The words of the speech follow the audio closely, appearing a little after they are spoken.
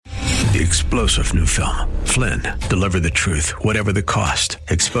The explosive new film, Flynn, deliver the truth, whatever the cost,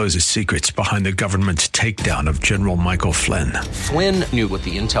 exposes secrets behind the government's takedown of General Michael Flynn. Flynn knew what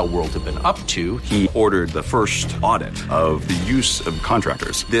the intel world had been up to. He ordered the first audit of the use of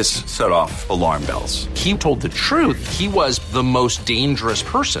contractors. This set off alarm bells. He told the truth. He was the most dangerous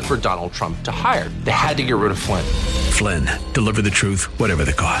person for Donald Trump to hire. They had to get rid of Flynn. Flynn, deliver the truth, whatever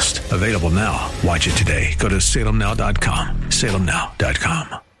the cost. Available now. Watch it today. Go to salemnow.com.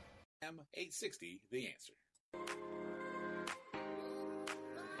 salemnow.com. 860, The Answer.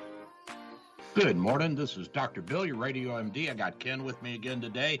 Good morning. This is Dr. Bill, your radio MD. I got Ken with me again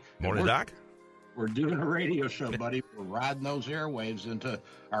today. Morning, Doc. We're doing a radio show, buddy. We're riding those airwaves into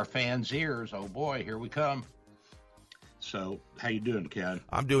our fans' ears. Oh, boy, here we come. So, how you doing, Ken?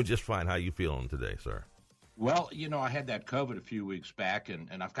 I'm doing just fine. How you feeling today, sir? Well, you know, I had that COVID a few weeks back, and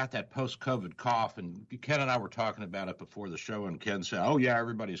I've got that post-COVID cough, and Ken and I were talking about it before the show, and Ken said, oh, yeah,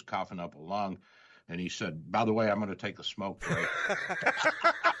 everybody's coughing up a lung. And he said, by the way, I'm going to take a smoke break.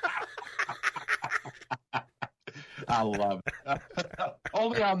 I love it.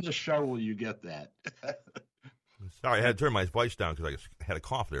 Only on this show will you get that. Sorry, I had to turn my voice down because I had a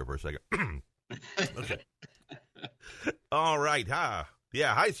cough there for a second. Okay. All right.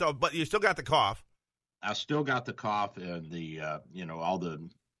 Yeah. Hi. So, but you still got the cough. I still got the cough and the, all the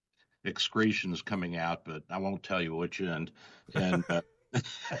excretions coming out, but I won't tell you which end. And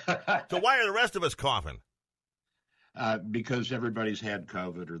so why are the rest of us coughing? Because everybody's had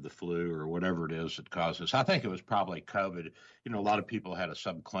COVID or the flu or whatever it is that causes. I think it was probably COVID. You know, a lot of people had a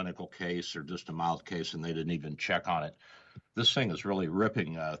subclinical case or just a mild case, and they didn't even check on it. This thing is really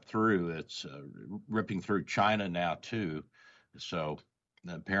ripping through. It's ripping through China now, too. So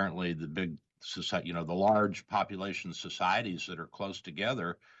apparently the big society, the large population societies that are close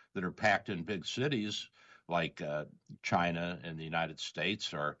together, that are packed in big cities like China and the United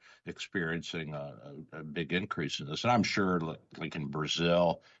States, are experiencing a big increase in this. And I'm sure, like in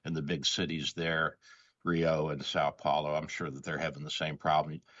Brazil and the big cities there, Rio and Sao Paulo, I'm sure that they're having the same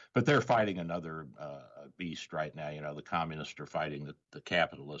problem. But they're fighting another beast right now. The communists are fighting the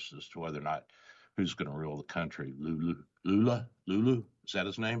capitalists as to whether or not who's going to rule the country. Lula? Is that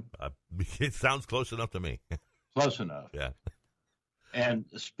his name? It sounds close enough to me. Close enough. Yeah. And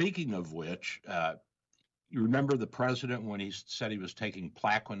speaking of which, you remember the president when he said he was taking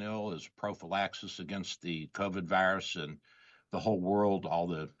Plaquenil as prophylaxis against the COVID virus, and the whole world, all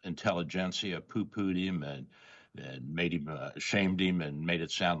the intelligentsia poo-pooed him and made him, shamed him and made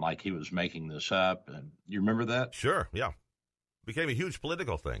it sound like he was making this up. And you remember that? Sure, yeah. Became a huge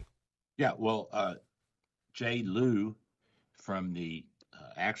political thing. Yeah, well, Jay Liu from the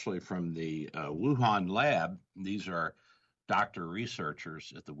Wuhan lab, these are doctor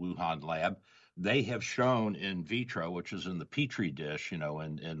researchers at the Wuhan lab, they have shown in vitro, which is in the Petri dish, in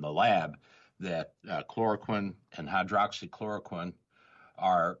the lab, that chloroquine and hydroxychloroquine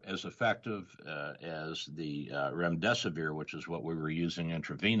are as effective as the remdesivir, which is what we were using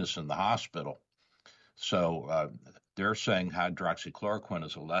intravenous in the hospital. So they're saying hydroxychloroquine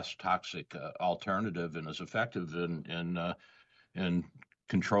is a less toxic alternative and is effective in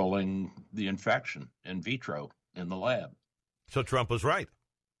controlling the infection in vitro in the lab. So Trump was right.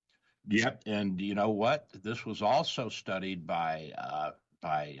 Yep, and you know what? This was also studied by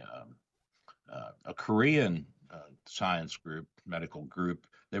a Korean science group, medical group.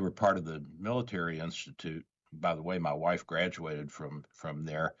 They were part of the military institute. By the way, my wife graduated from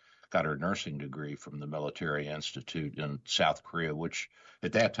there, got her nursing degree from the military institute in South Korea, which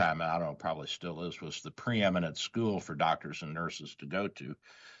at that time, I don't know, probably still is, was the preeminent school for doctors and nurses to go to.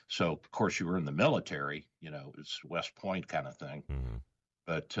 So, of course, you were in the military, it's West Point kind of thing. Mm-hmm.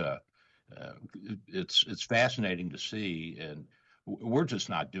 But it's fascinating to see, and we're just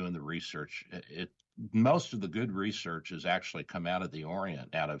not doing the research. Most of the good research has actually come out of the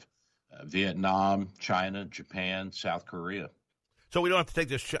Orient, out of Vietnam, China, Japan, South Korea. So we don't have to take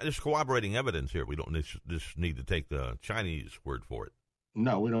this corroborating evidence here. We don't just need to take the Chinese word for it.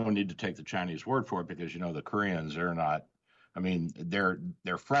 No, we don't need to take the Chinese word for it because, the Koreans, they're not,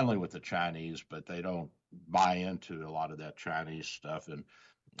 they're friendly with the Chinese, but they don't buy into a lot of that Chinese stuff. And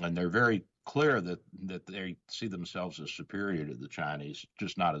they're very clear that they see themselves as superior to the Chinese,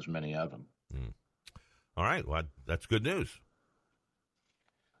 just not as many of them. Mm. All right. Well, that's good news.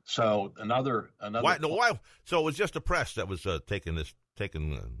 So another. Why? So it was just the press that was taking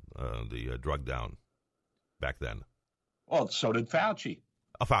the drug down back then. Well, so did Fauci.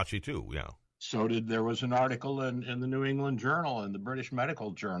 Fauci too. Yeah. So there was an article in the New England Journal and the British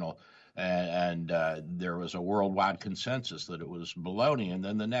Medical Journal, and there was a worldwide consensus that it was baloney. And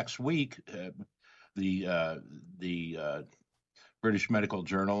then the next week, the British Medical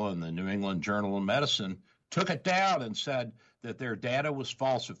Journal and the New England Journal of Medicine took it down and said that their data was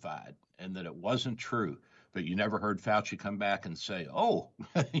falsified and that it wasn't true. But you never heard Fauci come back and say, oh,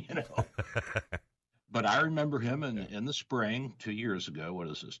 you know. But I remember him in the spring 2 years ago. What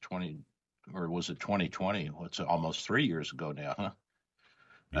is this, 20, or was it 2020? What's it, almost 3 years ago now, huh?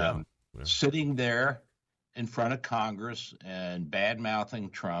 Yeah. Sitting there in front of Congress and bad-mouthing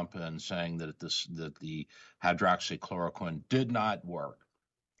Trump and saying that the hydroxychloroquine did not work.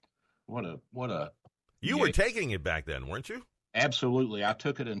 You were taking it back then, weren't you? Absolutely. I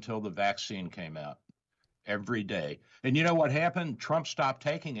took it until the vaccine came out every day. And you know what happened? Trump stopped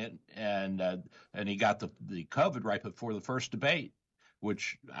taking it, and he got the COVID right before the first debate,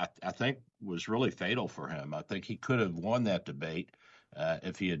 which I think was really fatal for him. I think he could have won that debate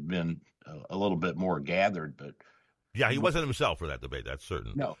if he had been a little bit more gathered. But yeah, he wasn't himself for that debate. That's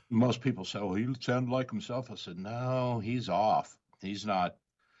certain. No, most people say, "Oh, he sounded like himself." I said, "No, he's off. He's not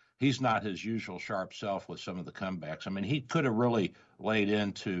his usual sharp self with some of the comebacks. I mean, he could have really laid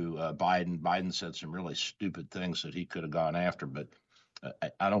into Biden. Biden said some really stupid things that he could have gone after, but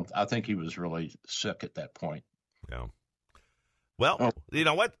I think he was really sick at that point." Yeah. Well, You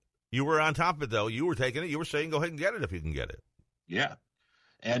know what? You were on top of it, though. You were taking it. You were saying, go ahead and get it if you can get it. Yeah.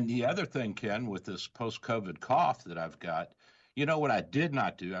 And the other thing, Ken, with this post-COVID cough that I've got, you know what I did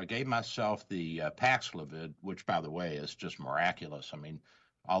not do? I gave myself the Paxlovid, which, by the way, is just miraculous. I mean,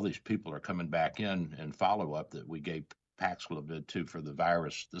 all these people are coming back in follow-up that we gave Paxlovid to for the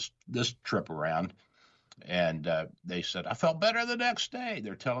virus this trip around. And they said, I felt better the next day.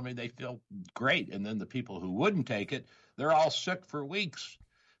 They're telling me they feel great. And then the people who wouldn't take it, they're all sick for weeks.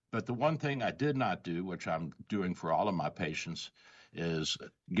 But the one thing I did not do, which I'm doing for all of my patients, is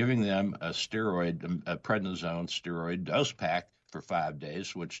giving them a prednisone steroid dose pack for 5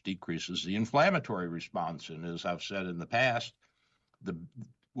 days, which decreases the inflammatory response. And as I've said in the past, the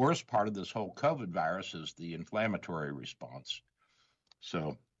worst part of this whole COVID virus is the inflammatory response.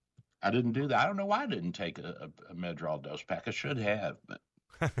 So I didn't do that. I don't know why I didn't take a Medrol dose pack. I should have, but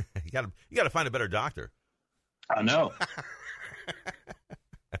you got to find a better doctor. I know.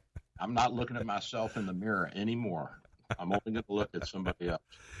 I'm not looking at myself in the mirror anymore. I'm only going to look at somebody else.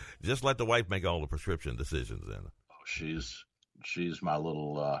 Just let the wife make all the prescription decisions then. Oh, she's my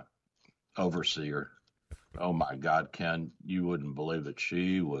little overseer. Oh, my God, Ken, you wouldn't believe it.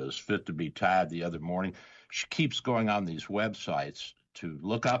 She was fit to be tied the other morning. She keeps going on these websites to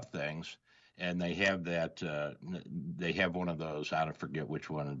look up things, and they have they have one of those, I don't forget which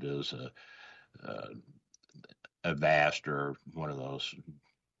one it is, Avast or one of those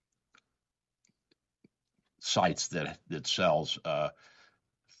sites that sells.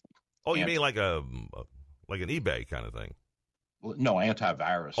 You mean like an eBay kind of thing? No,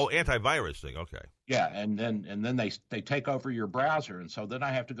 antivirus. Oh, antivirus thing. Okay. Yeah, and then they take over your browser, and so then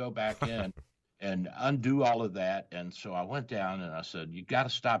I have to go back in and undo all of that. And so I went down and I said, "You got to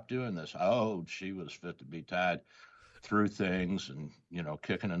stop doing this." Oh, she was fit to be tied through things and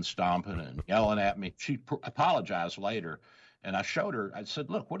kicking and stomping and yelling at me. She apologized later, and I showed her. I said,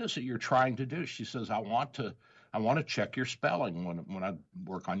 "Look, what is it you're trying to do?" She says, "I want to check your spelling when I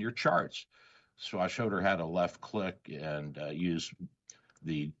work on your charts." So I showed her how to left click and use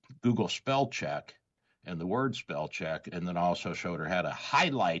the Google spell check and the word spell check, and then also showed her how to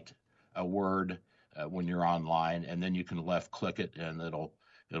highlight a word when you're online, and then you can left click it, and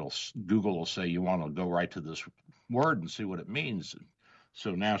Google will say you want to go right to this word and see what it means.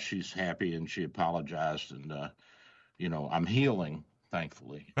 So now she's happy, and she apologized, and I'm healing,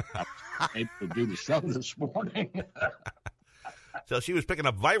 thankfully. I'm able to do the show this morning. So she was picking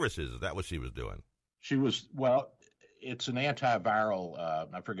up viruses. Is that what she was doing? She was, well, it's an antiviral,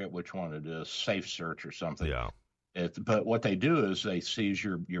 I forget which one it is, Safe Search or something. Yeah. But what they do is they seize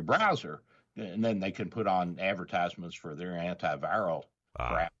your browser, and then they can put on advertisements for their antiviral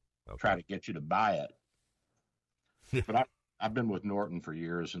crap, try to get you to buy it. But I've been with Norton for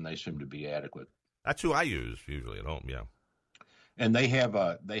years, and they seem to be adequate. That's who I use usually at home, yeah. And they have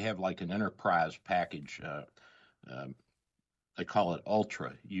like an enterprise package. They call it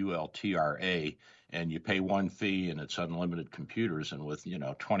Ultra, ULTRA, and you pay one fee, and it's unlimited computers. And with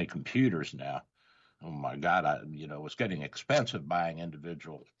 20 computers now, oh my God, it's getting expensive buying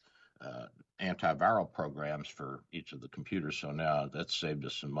individual antiviral programs for each of the computers. So now that's saved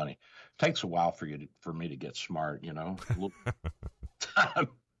us some money. It takes a while for me to get smart,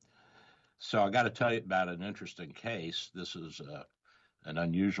 So I got to tell you about an interesting case. This is an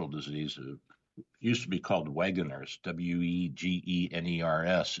unusual disease. It used to be called Wegener's,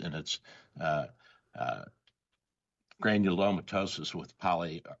 Wegeners, and it's granulomatosis with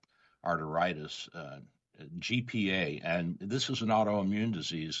polyarteritis. GPA, and this is an autoimmune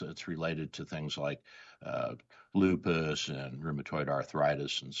disease that's related to things like lupus and rheumatoid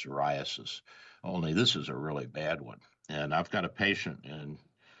arthritis and psoriasis. Only this is a really bad one. And I've got a patient, and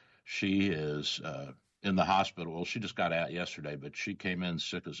she is in the hospital. Well, she just got out yesterday, but she came in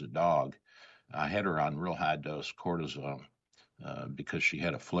sick as a dog. I had her on real high dose cortisone because she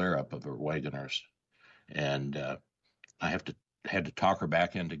had a flare up of her Wegener's, and I had to talk her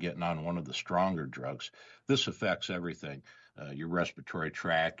back into getting on one of the stronger drugs. This affects everything. Your respiratory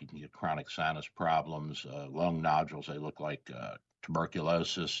tract, you can get chronic sinus problems, lung nodules, they look like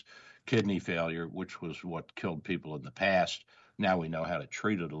tuberculosis, kidney failure, which was what killed people in the past. Now we know how to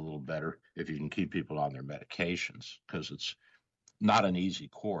treat it a little better if you can keep people on their medications, because it's not an easy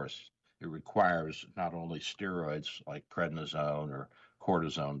course. It requires not only steroids like prednisone or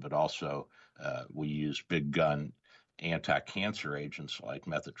cortisone, but also we use big gun anti-cancer agents like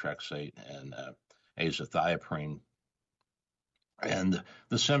methotrexate and azathioprine. And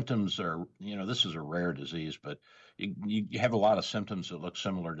the symptoms are, this is a rare disease, but you have a lot of symptoms that look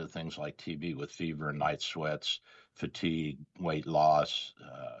similar to things like TB, with fever and night sweats, fatigue, weight loss,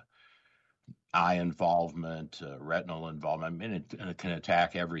 eye involvement, retinal involvement. I mean, it can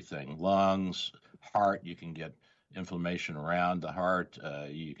attack everything. Lungs, heart, you can get inflammation around the heart.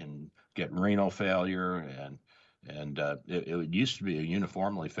 You can get renal failure, and it used to be a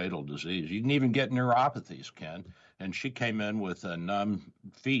uniformly fatal disease. You can even get neuropathies, Ken. And she came in with numb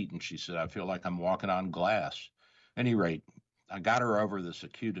feet, and she said, I feel like I'm walking on glass. At any rate, I got her over this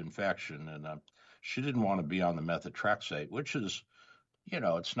acute infection, and she didn't want to be on the methotrexate, which is,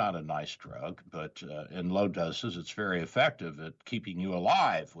 it's not a nice drug, but in low doses, it's very effective at keeping you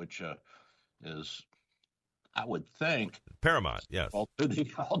alive, which is, I would think, paramount, yes.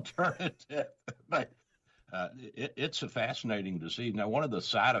 The alternative. But it's a fascinating disease. Now, one of the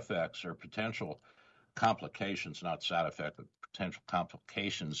side effects or potential complications, not side effect, but potential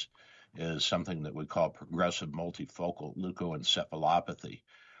complications, is something that we call progressive multifocal leukoencephalopathy.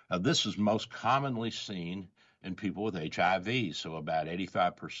 This is most commonly seen in people with HIV. So about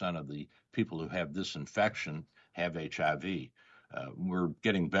 85% of the people who have this infection have HIV. We're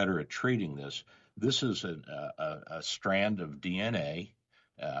getting better at treating this. This is a strand of DNA.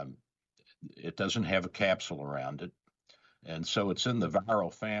 It doesn't have a capsule around it. And so it's in the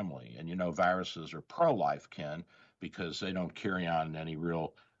viral family. And, viruses are pro-life, Ken, because they don't carry on any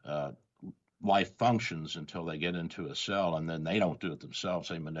real life functions until they get into a cell, and then they don't do it themselves.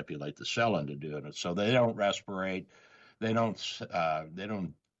 They manipulate the cell into doing it. So they don't respirate. They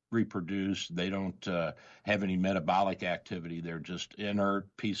don't reproduce. They don't have any metabolic activity. They're just inert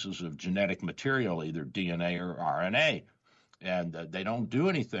pieces of genetic material, either DNA or RNA. And they don't do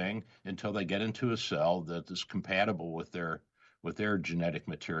anything until they get into a cell that is compatible with their genetic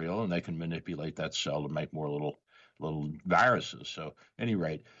material, and they can manipulate that cell to make more little viruses. So, at any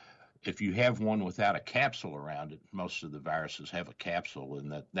rate, if you have one without a capsule around it, most of the viruses have a capsule,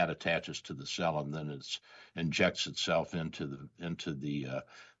 and that attaches to the cell, and then it injects itself into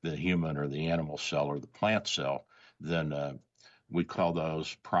the human or the animal cell or the plant cell. Then we call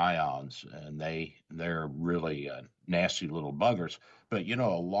those prions, and they're really nasty little buggers. But, a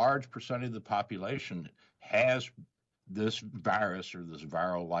large percentage of the population has this virus or this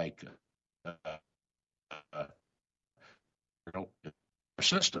viral-like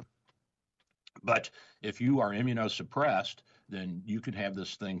system. But if you are immunosuppressed, then you could have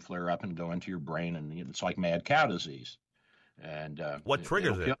this thing flare up and go into your brain, and it's like mad cow disease. And what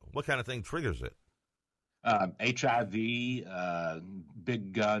triggers it? What kind of thing triggers it? HIV,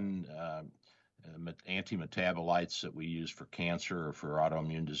 big gun antimetabolites that we use for cancer or for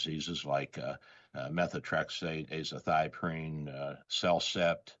autoimmune diseases like methotrexate, azathioprine,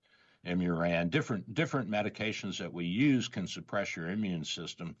 Cellcept, Imuran. Different medications that we use can suppress your immune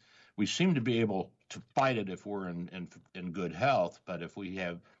system. We seem to be able to fight it if we're in good health, but if we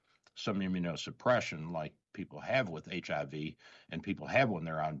have some immunosuppression like people have with HIV, and people have when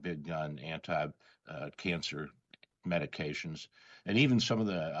they're on big gun anti-cancer medications, and even some of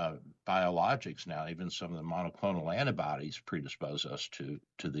the biologics now, even some of the monoclonal antibodies predispose us to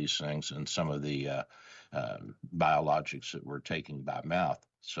these things, and some of the biologics that we're taking by mouth.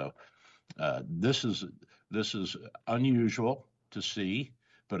 So this is unusual to see,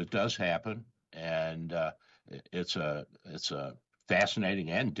 but it does happen, and it's a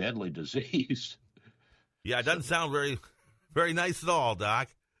fascinating and deadly disease. Yeah, it doesn't sound very, very nice at all, Doc.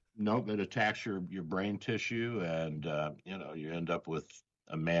 Nope, it attacks your brain tissue, and you end up with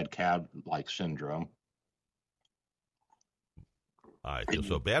a mad cow-like syndrome. I feel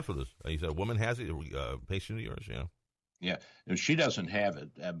so bad for this. You said a woman has it, a patient of yours, yeah. Yeah, and she doesn't have it,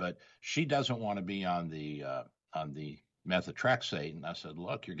 but she doesn't want to be on the methotrexate. And I said,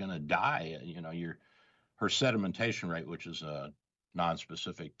 look, you're going to die. Her sedimentation rate, which is a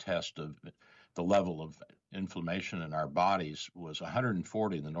non-specific test of the level of inflammation in our bodies, was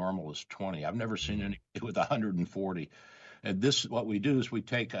 140. The normal is 20. I've never seen any with 140. And what we do is we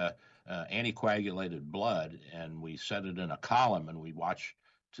take a anticoagulated blood and we set it in a column, and we watch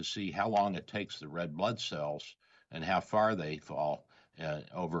to see how long it takes the red blood cells and how far they fall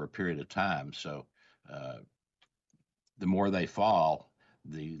over a period of time. So the more they fall,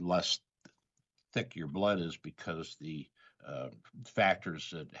 the less thick your blood is, because the factors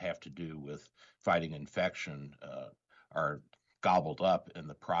that have to do with fighting infection are gobbled up in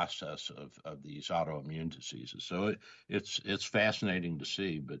the process of these autoimmune diseases. So it's fascinating to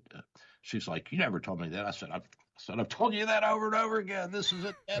see. But she's like, you never told me that. I said, I've told you that over and over again. This is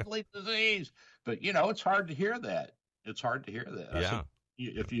a deadly disease. But, it's hard to hear that. It's hard to hear that. Yeah. I said,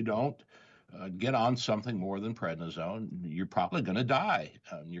 if you don't get on something more than prednisone, you're probably going to die.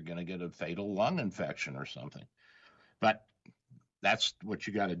 You're going to get a fatal lung infection or something. But that's what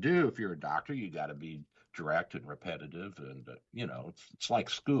you got to do. If you're a doctor, you got to be direct and repetitive. And, it's like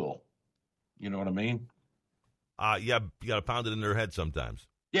school. You know what I mean? Yeah, you got to pound it in their head sometimes.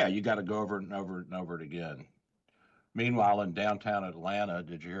 Yeah, you got to go over it and over it and over it again. Meanwhile, in downtown Atlanta,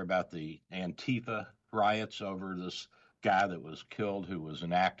 did you hear about the Antifa riots over this guy that was killed who was an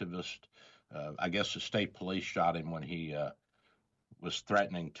activist? I guess the state police shot him when he was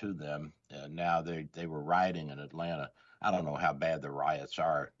threatening to them. Now they were rioting in Atlanta. I don't know how bad the riots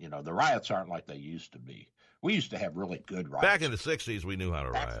are. The riots aren't like they used to be. We used to have really good riots. Back in the 60s, we knew how to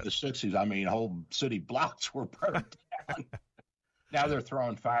riot. Back in the 60s, whole city blocks were burned down. Now they're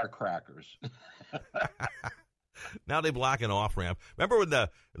throwing firecrackers. Now they block an off-ramp. Remember when the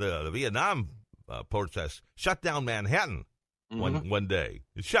Vietnam protests shut down Manhattan one day?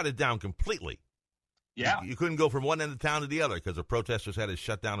 It shut it down completely. Yeah. You couldn't go from one end of town to the other because the protesters had to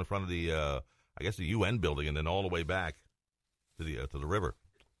shut down in front of the, the UN building, and then all the way back to the river.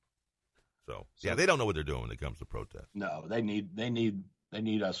 So yeah, they don't know what they're doing when it comes to protest. No, they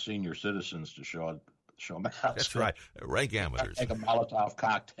need us senior citizens to show them out. That's right. Rank amateurs. Take a Molotov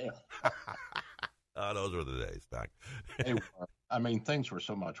cocktail. Oh, those were the days, Doc. They were. Things were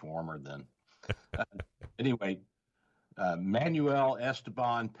so much warmer then. Anyway, Manuel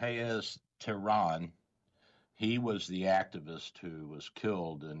Esteban Paez Terán, he was the activist who was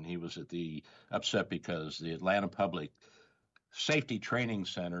killed, and he was upset because the Atlanta Public Safety Training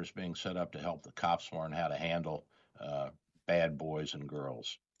Center is being set up to help the cops learn how to handle bad boys and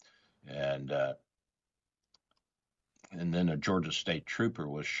girls. And then a Georgia State trooper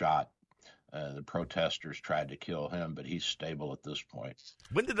was shot. The protesters tried to kill him, but he's stable at this point.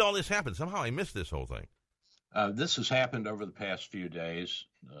 When did all this happen? Somehow I missed this whole thing. This has happened over the past few days.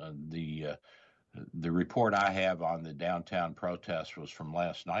 The report I have on the downtown protest was from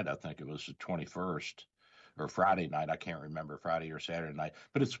last night. I think it was the 21st or Friday night. I can't remember, Friday or Saturday night.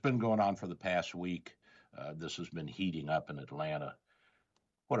 But it's been going on for the past week. This has been heating up in Atlanta.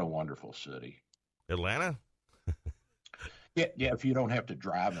 What a wonderful city. Atlanta? Yeah, if you don't have to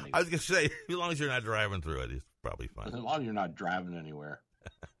drive anywhere. I was going to say, as long as you're not driving through it, it's probably fine. As long as you're not driving anywhere.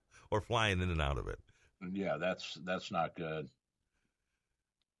 Or flying in and out of it. Yeah, that's not good.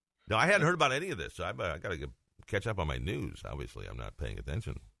 No, I hadn't heard about any of this, so I got to catch up on my news. Obviously, I'm not paying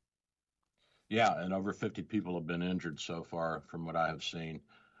attention. Yeah, and over 50 people have been injured so far from what I have seen.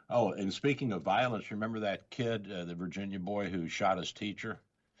 Oh, and speaking of violence, remember that kid, the Virginia boy who shot his teacher?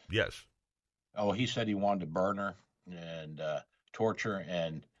 Yes. Oh, he said he wanted to burn her and torture,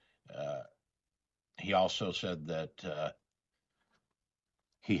 and he also said that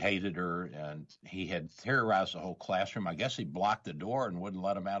he hated her, and he had terrorized the whole classroom. I guess he blocked the door and wouldn't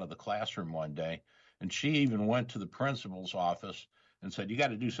let him out of the classroom one day. And she even went to the principal's office and said, you got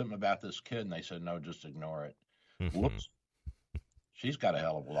to do something about this kid. And they said, no, just ignore it. Whoops. She's got a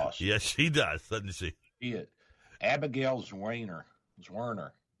hell of a lawsuit. Yes, she does, doesn't she? Abigail Zwerner,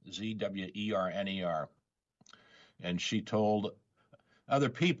 Zwerner. And she told other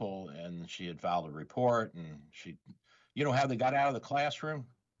people, and she had filed a report, and you know how they got out of the classroom?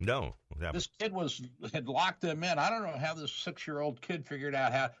 No. This kid had locked them in. I don't know how this 6-year-old kid figured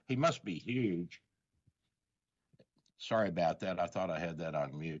out how. He must be huge. Sorry about that. I thought I had that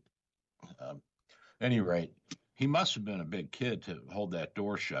on mute. At any rate, he must have been a big kid to hold that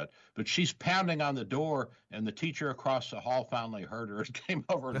door shut. But she's pounding on the door, and the teacher across the hall finally heard her and came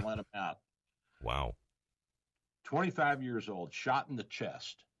over and let him out. Wow. 25 years old, shot in the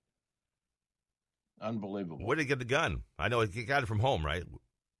chest. Unbelievable. Where did he get the gun? I know he got it from home, right?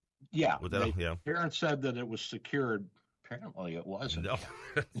 Yeah. Yeah. Parents said that it was secured Apparently it wasn't. No.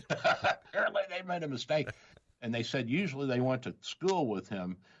 Apparently they made a mistake. And they said usually they went to school with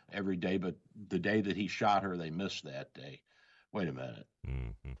him every day, but the day that he shot her, they missed that day. Wait a minute.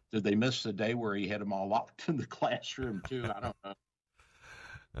 Mm-hmm. Did they miss the day where he had them all locked in the classroom too? I don't know.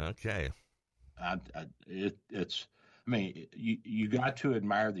 Okay. You got to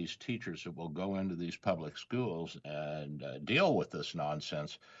admire these teachers that will go into these public schools and deal with this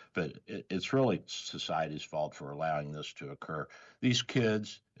nonsense, but it's really society's fault for allowing this to occur. These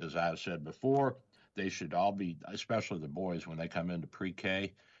kids, as I've said before, they should all be, especially the boys, when they come into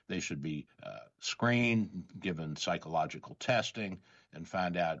pre-K, they should be screened, given psychological testing, and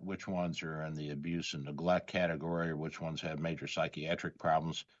find out which ones are in the abuse and neglect category or which ones have major psychiatric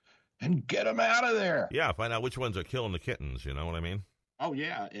problems, and get them out of there. Yeah, find out which ones are killing the kittens, you know what I mean? Oh,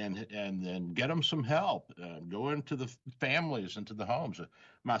 yeah, and then get them some help. Go into the families, into the homes.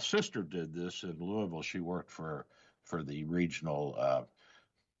 My sister did this in Louisville. She worked for the regional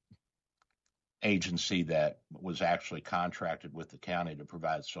agency that was actually contracted with the county to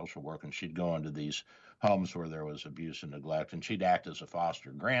provide social work, and she'd go into these homes where there was abuse and neglect, and she'd act as a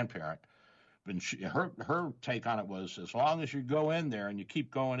foster grandparent. And her take on it was, as long as you go in there and you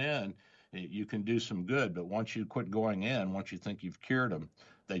keep going in, you can do some good. But once you quit going in, once you think you've cured them,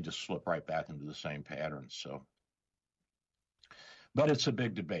 they just slip right back into the same patterns. So, but it's a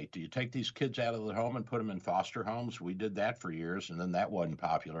big debate. Do you take these kids out of the home and put them in foster homes? We did that for years, and then that wasn't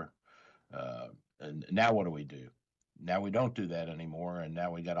popular. And now what do? Now we don't do that anymore, and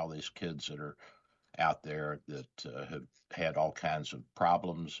now we got all these kids that are out there that have had all kinds of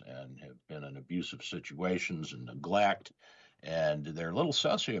problems and have been in abusive situations and neglect, and they're little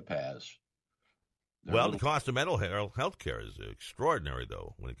sociopaths. The cost of mental health care is extraordinary,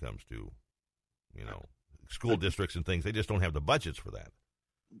 though, when it comes to, school districts and things. They just don't have the budgets for that.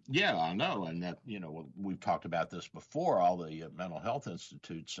 Yeah, I know. And that, we've talked about this before. All the mental health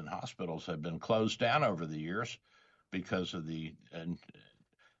institutes and hospitals have been closed down over the years because of the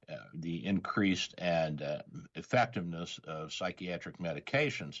increased and effectiveness of psychiatric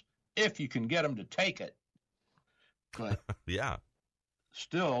medications, if you can get them to take it. But yeah,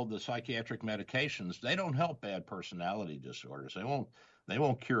 still, the psychiatric medications, they don't help bad personality disorders. They won't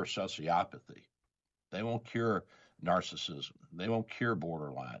cure sociopathy. They won't cure narcissism. They won't cure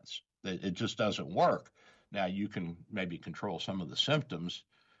borderlines. It just doesn't work. Now, you can maybe control some of the symptoms,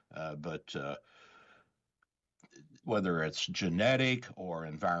 but whether it's genetic or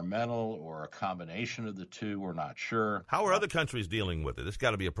environmental or a combination of the two, we're not sure. How are other countries dealing with it? It's got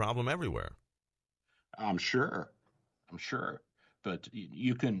to be a problem everywhere. I'm sure. But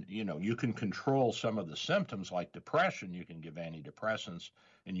you can control some of the symptoms like depression. You can give antidepressants,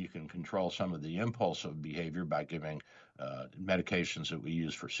 and you can control some of the impulsive behavior by giving medications that we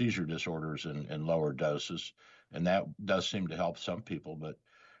use for seizure disorders in lower doses. And that does seem to help some people, but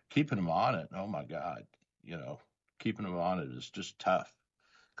keeping them on it, oh my God, keeping them on it is just tough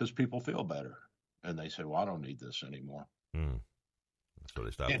because people feel better. And they say, well, I don't need this anymore. So they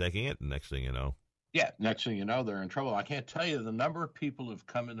stop taking it, and next thing you know. Yeah, next thing you know, they're in trouble. I can't tell you the number of people who've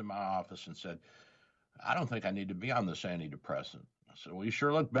come into my office and said, I don't think I need to be on this antidepressant. I said, well, you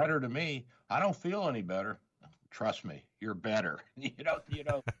sure look better to me. I don't feel any better. Trust me, you're better.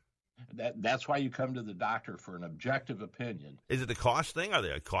 That's why you come to the doctor for an objective opinion. Is it the cost thing? Are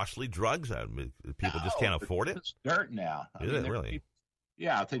they costly drugs? People just can't afford it? It's dirt now. Is it really?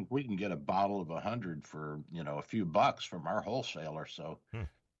 Yeah, I think we can get a bottle of 100 for, a few bucks from our wholesaler. So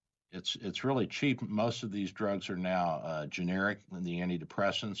it's really cheap. Most of these drugs are now generic, the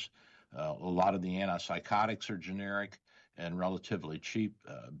antidepressants. A lot of the antipsychotics are generic and relatively cheap.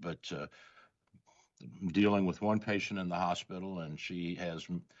 But dealing with one patient in the hospital, and she has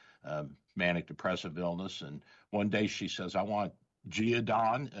manic depressive illness. And one day she says, I want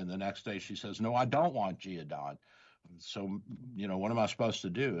Geodon. And the next day she says, no, I don't want Geodon. So, what am I supposed to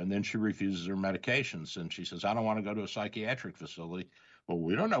do? And then she refuses her medications. And she says, I don't want to go to a psychiatric facility. Well,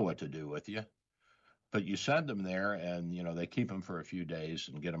 we don't know what to do with you. But you send them there, and, they keep them for a few days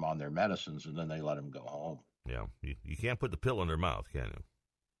and get them on their medicines, and then they let them go home. Yeah. You can't put the pill in their mouth, can you?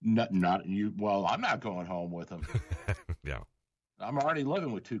 Not you. Well, I'm not going home with them. Yeah. I'm already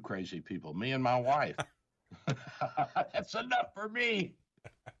living with two crazy people, me and my wife. That's enough for me.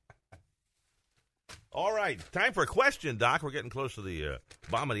 All right. Time for a question, Doc. We're getting close to the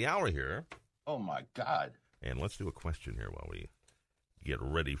bottom of the hour here. Oh, my God. And let's do a question here while we get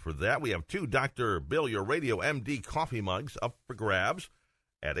ready for that. We have two Dr. Bill, your Radio MD coffee mugs up for grabs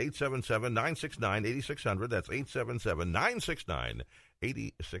at 877-969-8600. That's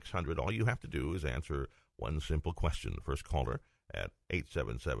 877-969-8600. All you have to do is answer one simple question. First caller at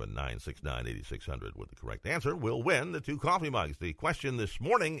 877-969-8600 with the correct answer will win the 2 coffee mugs. The question this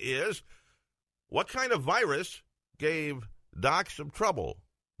morning is, what kind of virus gave Doc some trouble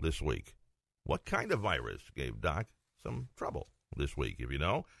this week? What kind of virus gave Doc some trouble this week? If you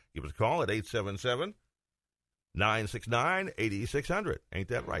know, give us a call at 877-969-8600. Ain't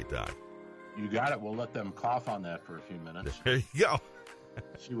that right, Doc? You got it. We'll let them cough on that for a few minutes. There you go.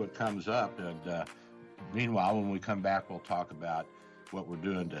 See what comes up. And meanwhile, when we come back, we'll talk about what we're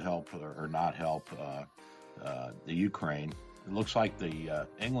doing to help or not help the Ukraine. It looks like the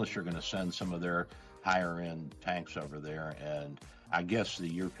English are going to send some of their higher-end tanks over there, and I guess the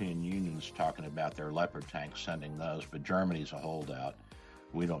European Union's talking about their Leopard tanks, sending those, but Germany's a holdout.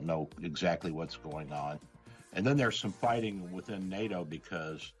 We don't know exactly what's going on. And then there's some fighting within NATO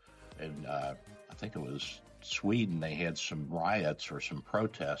because, I think it was Sweden, they had some riots or some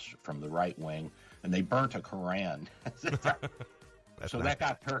protests from the right wing, and they burnt a Koran. So that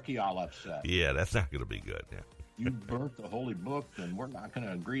got Turkey all upset. Yeah, that's not going to be good. Yeah. You burnt the holy book, then we're not going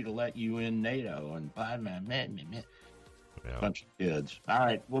to agree to let you in NATO. And bunch of kids. All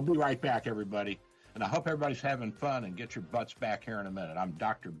right, we'll be right back, everybody. And I hope everybody's having fun and get your butts back here in a minute. I'm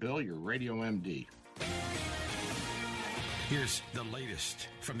Dr. Bill, your Radio MD. Here's the latest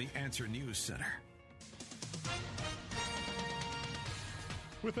from the Answer News Center.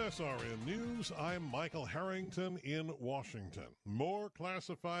 With SRN News, I'm Michael Harrington in Washington. More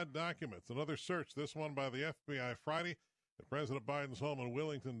classified documents. Another search, this one by the FBI Friday, at President Biden's home in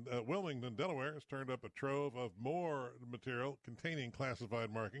Wilmington, Delaware, has turned up a trove of more material containing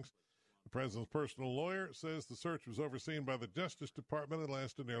classified markings. The president's personal lawyer says the search was overseen by the Justice Department and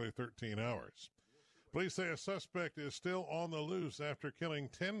lasted nearly 13 hours. Police say a suspect is still on the loose after killing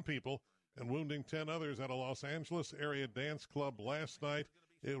 10 people and wounding 10 others at a Los Angeles area dance club last night.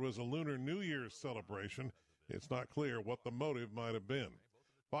 It was a Lunar New Year's celebration. It's not clear what the motive might have been.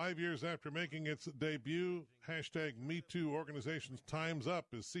 5 years after making its debut, hashtag MeToo organization's Time's Up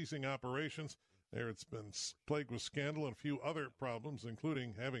is ceasing operations. There it's been plagued with scandal and a few other problems,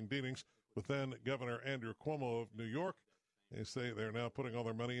 including having dealings with then Governor Andrew Cuomo of New York. They say they're now putting all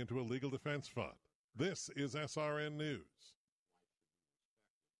their money into a legal defense fund. This is SRN News.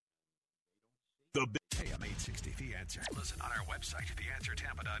 The AM 860, The Answer. Listen on our website,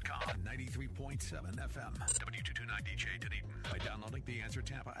 theanswertampa.com. On 93.7 FM. W229DJ Dunedin. By downloading the Answer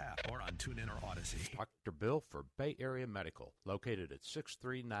Tampa app or on TuneIn or Odyssey. Dr. Bill for Bay Area Medical, located at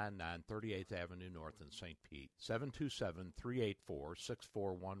 6399 38th Avenue North in St. Pete.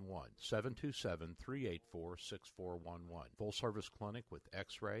 727-384-6411. 727-384-6411. Full service clinic with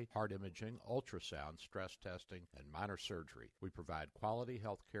x-ray, heart imaging, ultrasound, stress testing, and minor surgery. We provide quality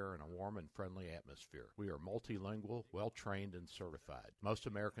health care in a warm and friendly atmosphere. We are multilingual, well-trained, and certified. Most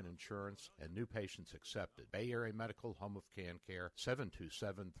American insurance and new patients accepted. Bay Area Medical, home of Can Care,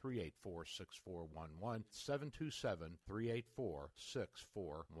 727-384-6411,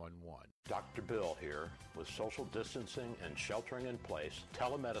 727-384-6411. Dr. Bill here. With social distancing and sheltering in place,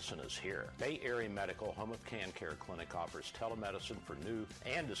 telemedicine is here. Bay Area Medical, home of Can Care Clinic offers telemedicine for new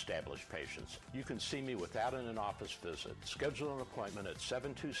and established patients. You can see me without an in-office visit. Schedule an appointment at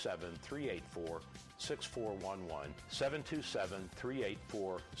 727-384-6411,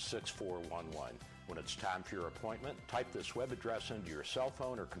 727-384-6411. When it's time for your appointment, type this web address into your cell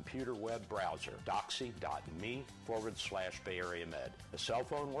phone or computer web browser, doxy.me/Bay Area Med. A cell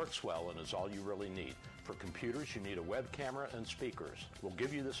phone works well and is all you really need. For computers, you need a web camera and speakers. We'll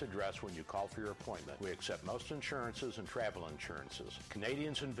give you this address when you call for your appointment. We accept most insurances and travel insurances.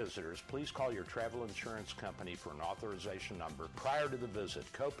 Canadians and visitors, please call your travel insurance company for an authorization number prior to the visit.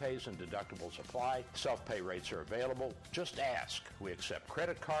 Copays and deductibles apply. Self-pay rates are available. Just ask. We accept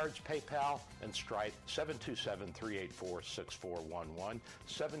credit cards, PayPal, and Stripe. 727-384-6411.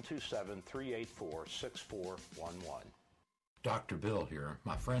 727-384-6411. Dr. Bill here.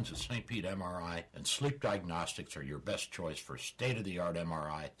 My friends at St. Pete MRI and Sleep Diagnostics are your best choice for state-of-the-art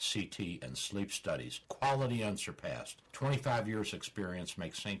MRI, CT, and sleep studies. Quality unsurpassed. 25 years experience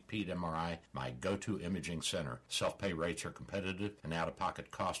makes St. Pete MRI my go-to imaging center. Self-pay rates are competitive and out-of-pocket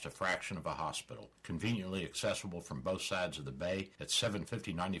cost a fraction of a hospital. Conveniently accessible from both sides of the bay at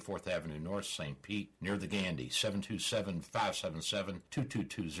 750 94th Avenue North, St. Pete, near the Gandy.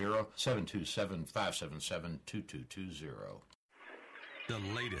 727-577-2220, 727-577-2220. The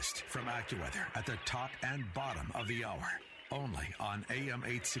latest from AccuWeather at the top and bottom of the hour. Only on AM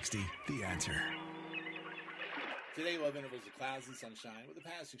 860, The Answer. Today we'll have intervals of clouds and sunshine with a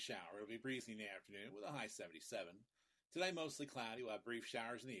passing shower. It'll be breezy in the afternoon with a high 77. Today mostly cloudy. We'll have brief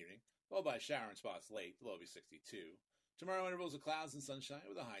showers in the evening, followed by a shower in spots late. The low will be 62. Tomorrow intervals of clouds and sunshine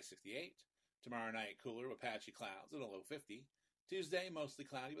with a high 68. Tomorrow night cooler with patchy clouds and a low 50. Tuesday, mostly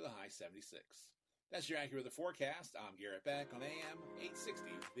cloudy with a high 76. That's your accurate weather forecast. I'm Garrett Beck on AM 860,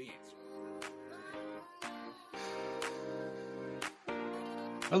 The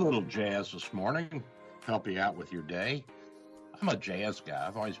Answer. A little jazz this morning. Help you out with your day. I'm a jazz guy.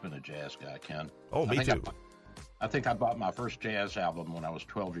 I've always been a jazz guy, Ken. Oh, me too. I think I bought my first jazz album when I was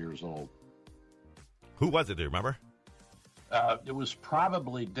 12 years old. Who was it, do you remember? It was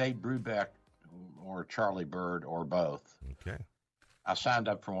probably Dave Brubeck or Charlie Bird or both. Okay. I signed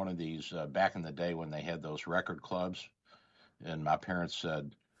up for one of these back in the day when they had those record clubs, and my parents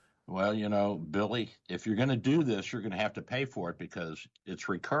said, well, you know, Billy, if you're going to do this, you're going to have to pay for it because it's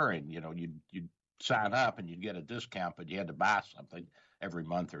recurring. You know, you'd sign up and you'd get a discount, but you had to buy something every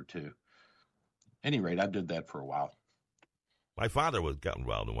month or two. At any rate, I did that for a while. My father got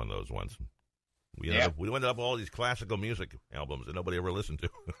involved in one of those ones. We ended up with all these classical music albums that nobody ever listened to.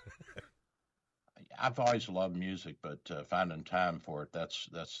 I've always loved music, but finding time for it, that's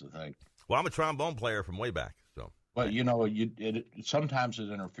the thing. Well, I'm a trombone player from way back. So. But, you know, sometimes it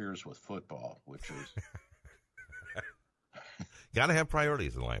interferes with football, which is... Got to have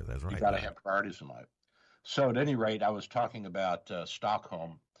priorities in life. That's right. You got to have priorities in life. So at any rate, I was talking about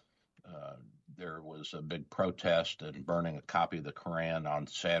Stockholm. There was a big protest and burning a copy of the Quran on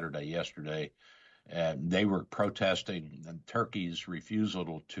Saturday, yesterday. And they were protesting Turkey's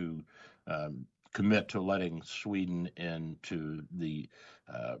refusal to commit to letting Sweden into the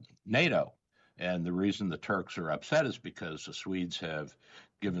NATO. And the reason the Turks are upset is because the Swedes have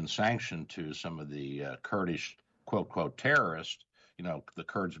given sanction to some of the Kurdish, quote, quote, terrorists. You know, the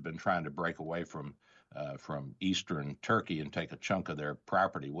Kurds have been trying to break away from eastern Turkey and take a chunk of their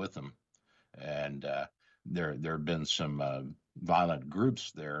property with them. And there have been some violent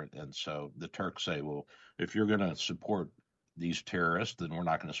groups there. And so the Turks say, well, if you're going to support these terrorists, then we're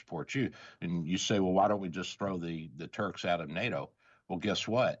not going to support you. And you say, well, why don't we just throw the Turks out of NATO? Well, guess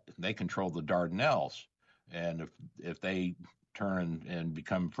what? They control the Dardanelles. And if they turn and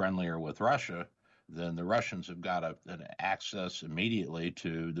become friendlier with Russia, then the Russians have got an access immediately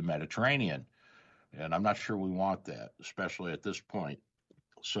to the Mediterranean. And I'm not sure we want that, especially at this point.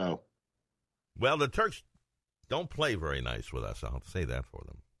 So. Well, the Turks don't play very nice with us. I'll say that for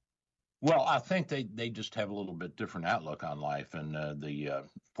them. Well, I think they just have a little bit different outlook on life. And the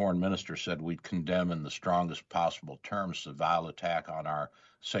foreign minister said we'd condemn in the strongest possible terms the vile attack on our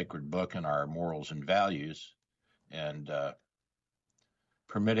sacred book and our morals and values. And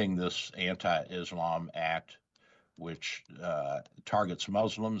permitting this anti-Islam act, which targets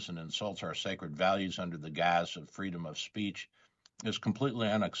Muslims and insults our sacred values under the guise of freedom of speech, is completely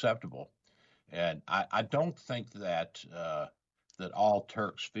unacceptable. And I don't think that all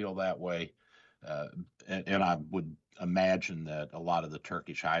Turks feel that way. And I would imagine that a lot of the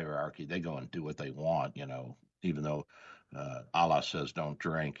Turkish hierarchy, they go and do what they want, you know, even though Allah says don't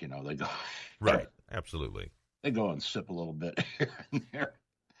drink, you know, they go. Right, absolutely. They go and sip a little bit here and there.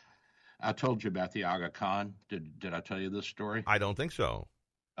 I told you about the Aga Khan. Did I tell you this story? I don't think so.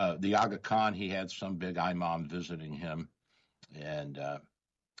 The Aga Khan, he had some big imam visiting him, and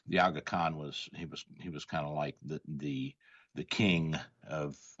the Aga Khan was kind of like the king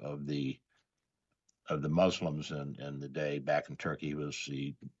of the Muslims in the day back in Turkey.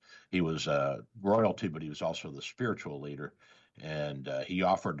 He was royalty, but he was also the spiritual leader, and he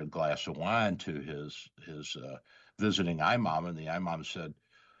offered a glass of wine to his visiting imam, and the imam said,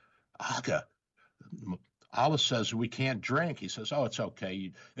 Aga, Allah says we can't drink. He says, oh, it's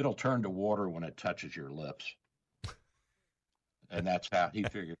okay. It'll turn to water when it touches your lips. And that's how he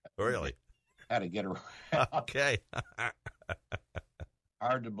figured out really? How to get around. Okay.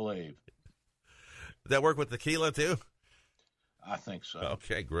 Hard to believe. Does that work with tequila too? I think so.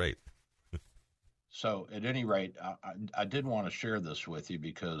 Okay, great. So at any rate, I did want to share this with you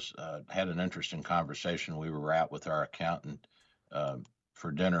because I had an interesting conversation. We were out with our accountant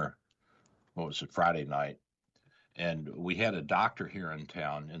for dinner. What was it, Friday night? And we had a doctor here in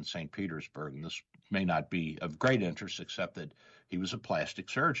town in St. Petersburg, and this may not be of great interest except that he was a plastic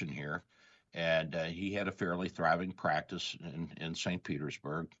surgeon here, and he had a fairly thriving practice in St.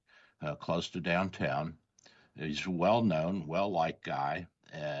 Petersburg, close to downtown. He's a well-known, well-liked guy,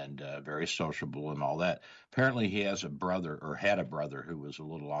 and very sociable and all that. Apparently he has a brother, or had a brother, who was a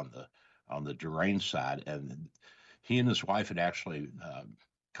little on the deranged side, and he and his wife had actually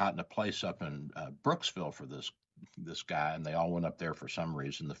gotten a place up in Brooksville for this guy, and they all went up there for some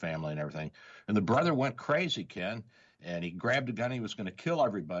reason, the family and everything. And the brother went crazy, Ken, and he grabbed a gun. He was going to kill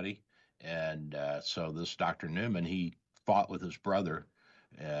everybody. And so this Dr. Newman, he fought with his brother,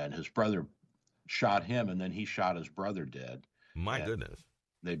 and his brother shot him, and then he shot his brother dead. My goodness.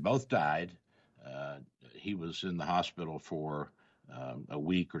 They both died. He was in the hospital for a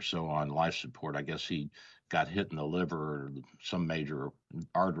week or so on life support. I guess he got hit in the liver or some major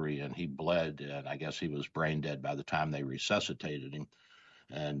artery, and he bled, and I guess he was brain dead by the time they resuscitated him.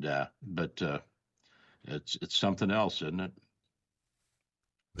 And but it's something else, isn't it?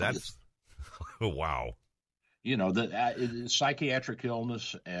 That's wow. You know, the psychiatric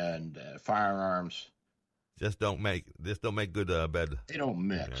illness and firearms just don't make good bed. They don't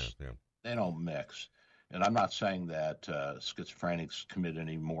mix. Yeah. They don't mix. And I'm not saying that schizophrenics commit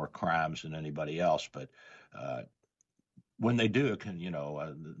any more crimes than anybody else, but when they do, it can,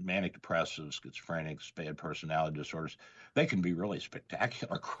 manic depressives, schizophrenics, bad personality disorders, they can be really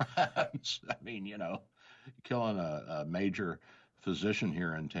spectacular crimes. I mean, killing a major physician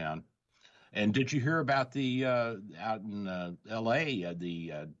here in town. And did you hear about the out in L.A.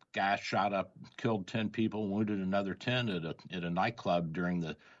 The guy shot up, killed 10 people, wounded another 10 at a nightclub during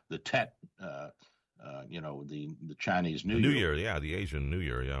the Tet, the Chinese New Year. Yeah, the Asian New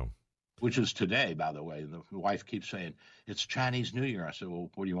Year, yeah. Which is today, by the way. The wife keeps saying, it's Chinese New Year. I said,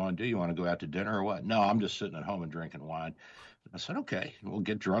 well, what do you want to do? You want to go out to dinner or what? No, I'm just sitting at home and drinking wine. I said, okay, we'll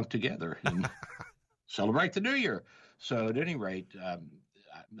get drunk together and celebrate the New Year. So at any rate,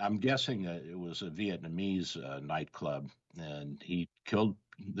 I'm guessing it was a Vietnamese nightclub, and he killed.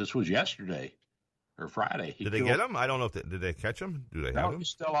 This was yesterday or Friday. Did they get him? I don't know if did they catch him? Do they have him? He's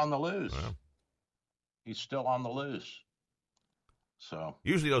still on the loose. Wow. He's still on the loose. So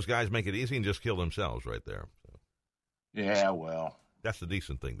usually those guys make it easy and just kill themselves right there. So. Yeah, well, that's the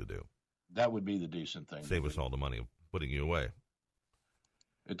decent thing to do. That would be the decent thing. Save us all the money of putting you away.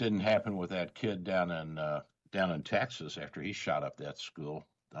 It didn't happen with that kid down in Texas after he shot up that school.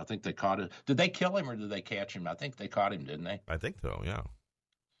 I think they caught it. Did they kill him or did they catch him? I think they caught him, didn't they? I think so, yeah.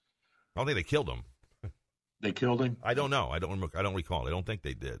 I don't think they killed him. They killed him? I don't know. I don't recall. I don't think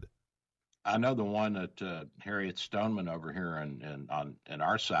they did. I know the one that Harriet Stoneman over here in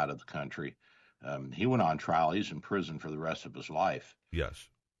our side of the country, he went on trial. He's in prison for the rest of his life. Yes.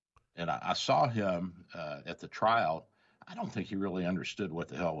 And I saw him at the trial. I don't think he really understood what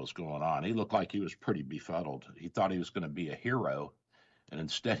the hell was going on. He looked like he was pretty befuddled. He thought he was going to be a hero. And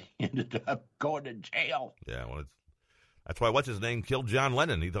instead, he ended up going to jail. Yeah, well, that's why what's his name killed John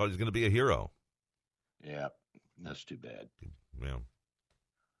Lennon. He thought he was going to be a hero. Yeah, that's too bad. Yeah.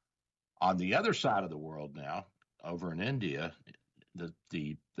 On the other side of the world now, over in India,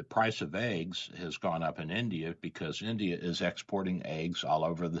 the price of eggs has gone up in India because India is exporting eggs all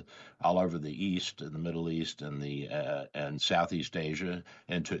over the East and the Middle East and and Southeast Asia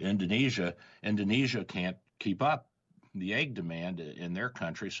and to Indonesia. Indonesia can't keep up the egg demand in their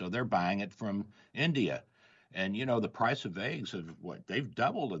country, so they're buying it from India. And, the price of eggs they've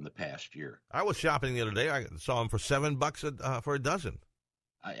doubled in the past year. I was shopping the other day. I saw them for $7 for a dozen.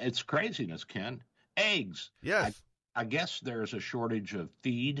 It's craziness, Ken. Eggs. Yes. I guess there's a shortage of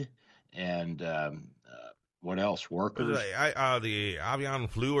feed and what else? Workers. The avian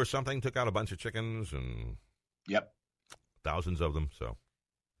flu or something took out a bunch of chickens and yep, thousands of them.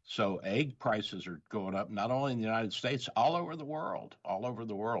 So egg prices are going up, not only in the United States, all over the world.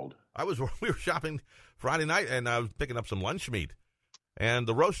 We were shopping Friday night, and I was picking up some lunch meat, and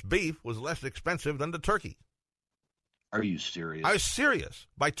the roast beef was less expensive than the turkey. Are you serious? I was serious.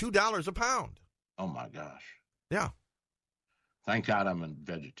 By $2 a pound. Oh my gosh. Yeah. Thank God I'm a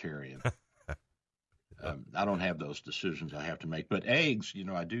vegetarian. I don't have those decisions I have to make. But eggs,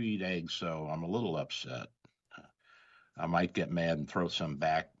 I do eat eggs, so I'm a little upset. I might get mad and throw some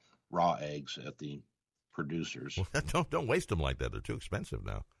back, raw eggs at the producers. Well, don't waste them like that. They're too expensive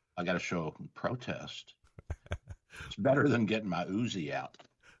now. I got to show protest. It's better than getting my Uzi out.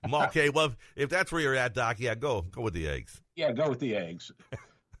 Okay, well, if that's where you're at, Doc, yeah, go with the eggs. Yeah, go with the eggs.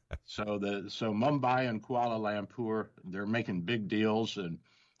 So Mumbai and Kuala Lumpur, they're making big deals, and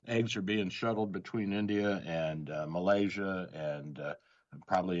eggs are being shuttled between India and Malaysia and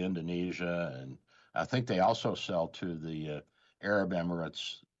probably Indonesia, and I think they also sell to the Arab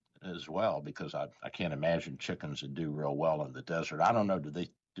Emirates as well, because I can't imagine chickens would do real well in the desert. I don't know.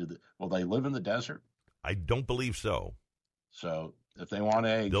 Will they live in the desert? I don't believe so. So if they want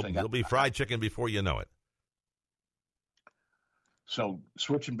eggs, they'll be fried chicken before you know it. So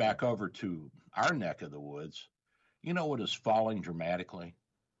switching back over to our neck of the woods, what is falling dramatically?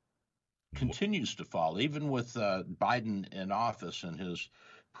 Continues to fall, even with Biden in office and his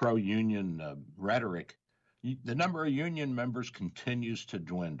pro-union rhetoric. The number of union members continues to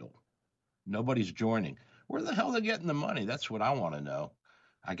dwindle. Nobody's joining. Where the hell are they getting the money? That's what I want to know.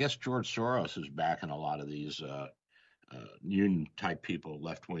 I guess George Soros is backing a lot of these union-type people,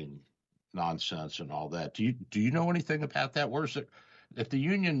 left-wing nonsense and all that. Do you know anything about that? Where's it? If the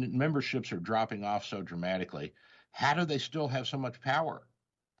union memberships are dropping off so dramatically, How do they still have so much power?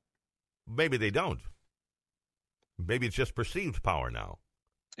 Maybe they don't. Maybe it's just perceived power now.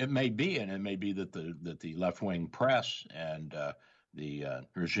 It may be, and it may be that the left-wing press and the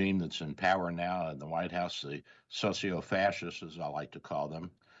regime that's in power now in the White House, the socio-fascists, as I like to call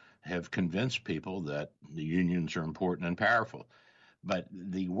them, have convinced people that the unions are important and powerful. But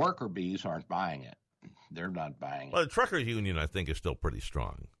the worker bees aren't buying it. They're not buying it. Well, the truckers union, I think, is still pretty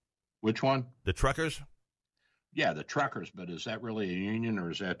strong. Which one? The truckers? Yeah, the truckers. But is that really a union, or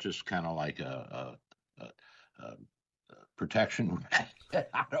is that just kind of like a protection?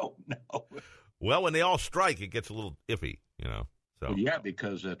 I don't know. Well, when they all strike, it gets a little iffy, you know. So well, yeah,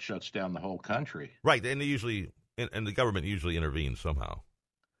 because that shuts down the whole country. Right, and they usually, and the government usually intervenes somehow.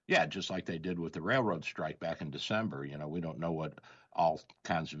 Yeah, just like they did with the railroad strike back in December. You know, we don't know what all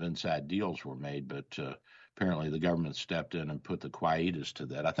kinds of inside deals were made, but apparently the government stepped in and put the quietus to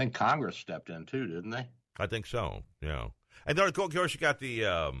that. I think Congress stepped in too, didn't they? I think so. Yeah, and then of course you got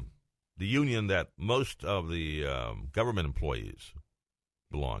the union that most of the government employees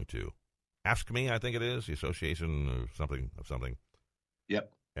belong to. AFSCME, I think it is, the Association of something.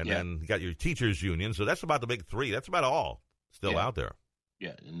 Yep. And then you got your teachers union. So that's about the big three. That's about all still out there.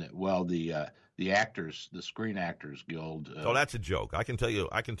 Yeah. And well, the actors, the Screen Actors Guild. Oh, that's a joke. I can tell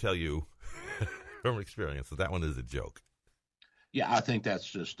you from experience that one is a joke. Yeah, I think that's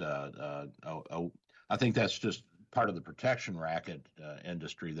just I think that's just part of the protection racket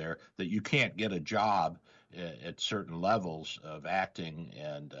industry there, that you can't get a job at certain levels of acting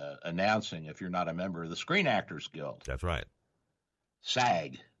and announcing if you're not a member of the Screen Actors Guild. That's right.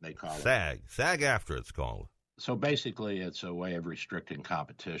 SAG, they call it. SAG-AFTRA, it's called. So basically, it's a way of restricting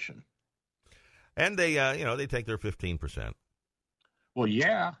competition. And they, they take their 15%. Well,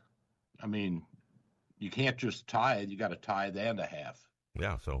 yeah. I mean, you can't just tithe. You got to tithe and a half.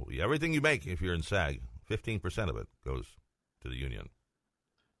 Yeah, so everything you make, if you're in SAG, 15% of it goes to the union.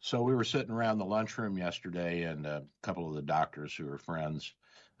 So we were sitting around the lunchroom yesterday, and a couple of the doctors who are friends.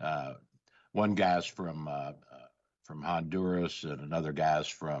 One guy's from Honduras, and another guy's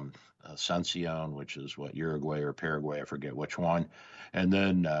from Asuncion, which is Uruguay or Paraguay, I forget which one. And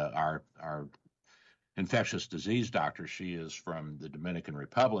then our infectious disease doctor, she is from the Dominican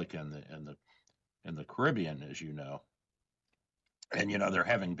Republic and the Caribbean, as you know. And they're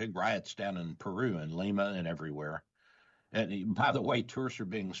having big riots down in Peru and Lima and everywhere. And by the way, tourists are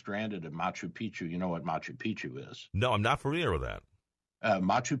being stranded at Machu Picchu. You know what Machu Picchu is? No, I'm not familiar with that.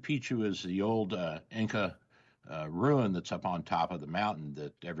 Machu Picchu is the old Inca ruin that's up on top of the mountain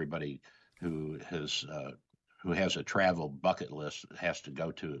that everybody who has a travel bucket list has to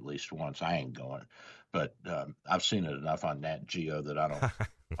go to at least once. I ain't going, but I've seen it enough on Nat Geo that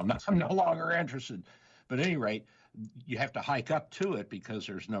I'm no longer interested. But at any rate, you have to hike up to it because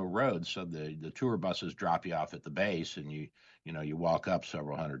there's no road. So the tour buses drop you off at the base, and you walk up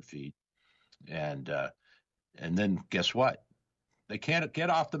several hundred feet, and then guess what? They can't get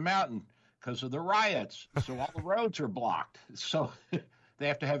off the mountain because of the riots. So all the roads are blocked. So they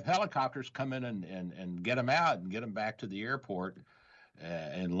have to have helicopters come in and get them out and get them back to the airport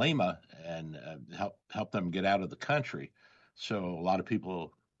in Lima and help them get out of the country. So a lot of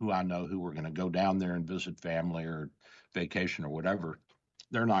people who I know who were going to go down there and visit family or vacation or whatever,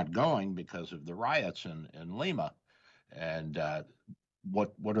 they're not going because of the riots in Lima. And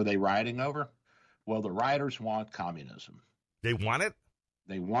what are they rioting over? Well, the rioters want communism. They want it?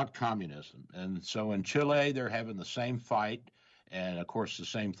 They want communism. And so in Chile, they're having the same fight. And, of course, the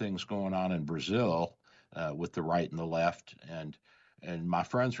same thing's going on in Brazil with the right and the left. And my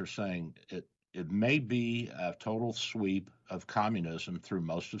friends are saying it may be a total sweep of communism through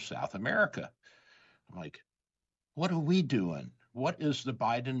most of South America. I'm like, what are we doing? What is the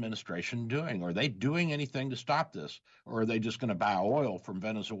Biden administration doing? Are they doing anything to stop this? Or are they just going to buy oil from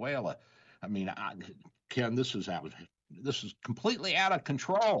Venezuela? I mean, Ken, this is completely out of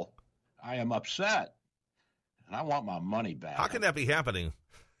control. I am upset, and I want my money back. How can that be happening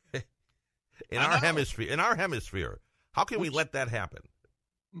in our hemisphere? How can we let that happen?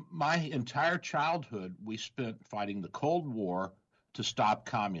 My entire childhood, we spent fighting the Cold War to stop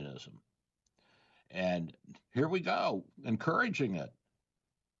communism. And here we go, encouraging it.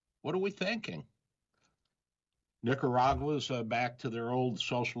 What are we thinking? Nicaragua's back to their old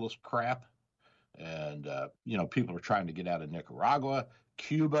socialist crap. And, people are trying to get out of Nicaragua,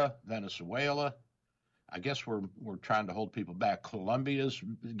 Cuba, Venezuela. I guess we're trying to hold people back. Colombia's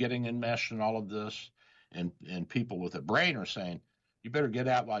getting enmeshed in all of this. And people with a brain are saying, you better get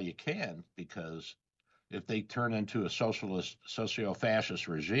out while you can, because if they turn into a socialist, socio-fascist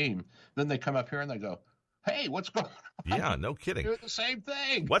regime, then they come up here and they go, hey, what's going on? Yeah, no kidding. They're the same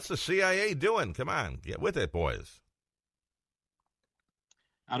thing. What's the CIA doing? Come on, get with it, boys.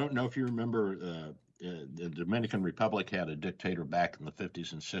 I don't know if you remember, the Dominican Republic had a dictator back in the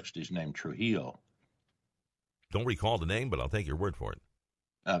 50s and 60s named Trujillo. Don't recall the name, but I'll take your word for it.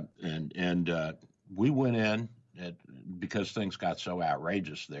 And we went in, because things got so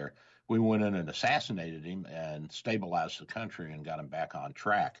outrageous there, we went in and assassinated him and stabilized the country and got him back on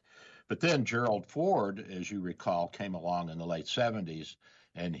track. But then Gerald Ford, as you recall, came along in the late 70s,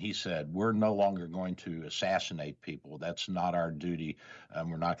 and he said, we're no longer going to assassinate people. That's not our duty.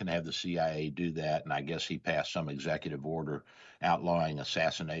 We're not going to have the CIA do that. And I guess he passed some executive order outlawing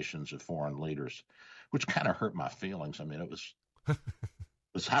assassinations of foreign leaders, which kind of hurt my feelings. I mean, it was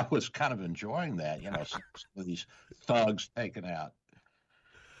I was kind of enjoying that, some of these thugs taken out.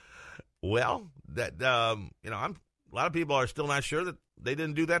 Well, that a lot of people are still not sure that they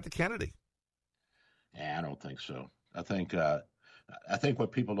didn't do that to Kennedy. Yeah, I don't think so. I think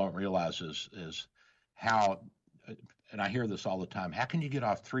what people don't realize is how, and I hear this all the time, how can you get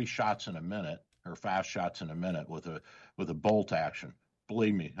off 3 shots in a minute or 5 shots in a minute with a bolt action?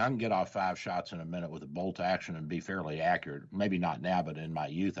 Believe me, I can get off 5 shots in a minute with a bolt action and be fairly accurate. Maybe not now, but in my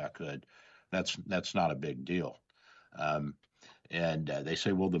youth I could. That's not a big deal. And they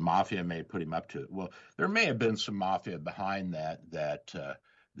say, well, the mafia may have put him up to it. Well, there may have been some mafia behind that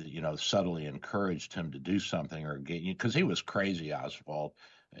subtly encouraged him to do something, or because he was crazy, Oswald,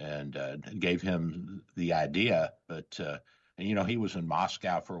 and gave him the idea. But he was in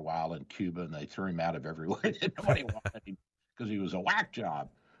Moscow for a while, in Cuba, and they threw him out of everywhere. Nobody wanted him because he was a whack job.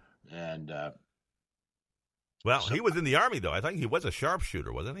 And he was in the Army, though. I think he was a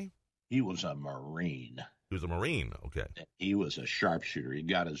sharpshooter, wasn't he? He was a Marine. He was a Marine, okay. He was a sharpshooter. He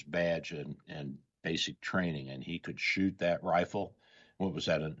got his badge and basic training, and he could shoot that rifle. What was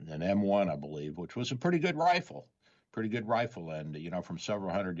that, an M1, I believe, which was a pretty good rifle. And, from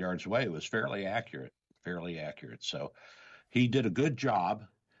several hundred yards away, it was fairly accurate. So he did a good job.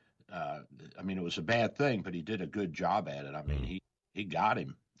 It was a bad thing, but he did a good job at it. I mean, he got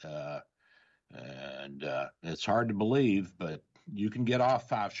him. And it's hard to believe, but you can get off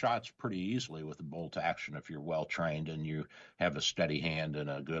 5 shots pretty easily with a bolt action if you're well trained and you have a steady hand and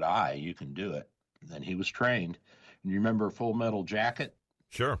a good eye. You can do it. And he was trained. And you remember Full Metal Jacket?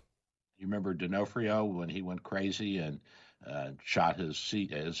 Sure. You remember D'Onofrio when he went crazy and shot his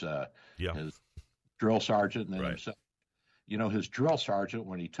drill sergeant and then himself? His drill sergeant,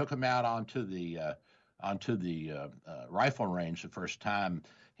 when he took him out onto the rifle range the first time,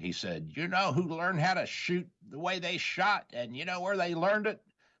 he said, you know who learned how to shoot the way they shot, and you know where they learned it?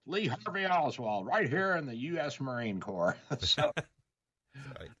 Lee Harvey Oswald, right here in the U.S. Marine Corps. So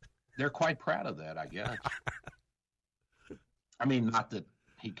they're quite proud of that, I guess. I mean, not that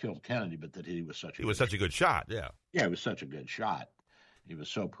he killed Kennedy, but that he was such a good shot. Yeah. Yeah, he was such a good shot. He was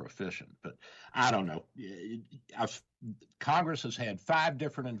so proficient. But I don't know. Congress has had 5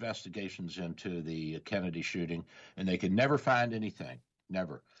 different investigations into the Kennedy shooting, and they could never find anything.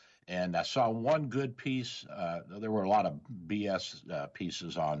 Never. And I saw one good piece. There were a lot of BS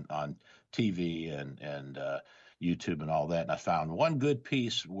pieces on TV and YouTube and all that. And I found one good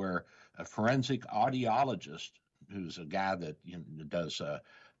piece where a forensic audiologist, who's a guy that does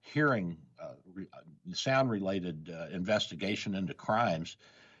hearing, sound-related investigation into crimes,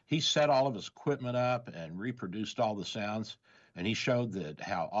 he set all of his equipment up and reproduced all the sounds. And he showed that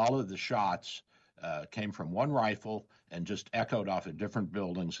how all of the shots came from one rifle and just echoed off of different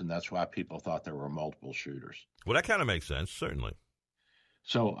buildings, and that's why people thought there were multiple shooters. Well, that kind of makes sense, certainly.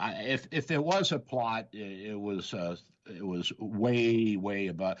 So if there was a plot, it was way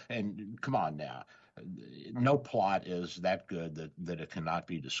above. And come on now, no plot is that good that it cannot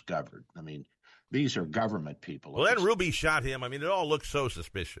be discovered. I mean, these are government people. Well, then Ruby shot him. I mean, it all looks so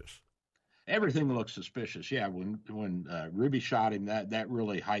suspicious. Everything looks suspicious. Yeah, when Ruby shot him, that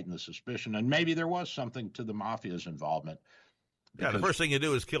really heightened the suspicion, and maybe there was something to the mafia's involvement. Yeah, the first thing you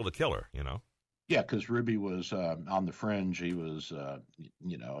do is kill the killer, Yeah, because Ruby was on the fringe. He was,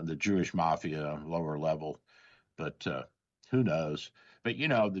 in the Jewish mafia, lower level. But who knows? But,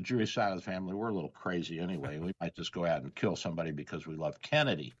 the Jewish side of the family, we're a little crazy anyway. We might just go out and kill somebody because we love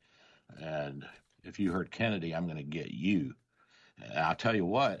Kennedy. And if you hurt Kennedy, I'm going to get you. And I'll tell you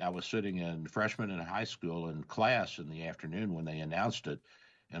what, I was sitting in freshman in high school in class in the afternoon when they announced it,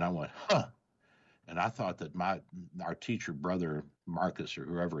 and I went, huh. And I thought that our teacher, Brother Marcus, or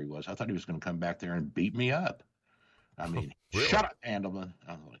whoever he was, I thought he was going to come back there and beat me up. I mean, really? Shut up, Andelman.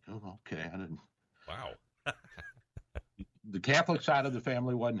 I was like, oh, okay. I didn't. Wow. The Catholic side of the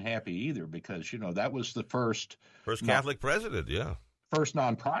family wasn't happy either because, that was the first Catholic president, yeah. First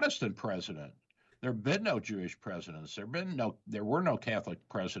non-Protestant president. There have been no Jewish presidents. There were no Catholic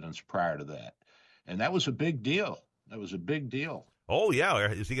presidents prior to that. And that was a big deal. Oh yeah,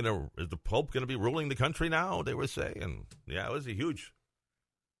 is the Pope going to be ruling the country now? They were saying, yeah, it was a huge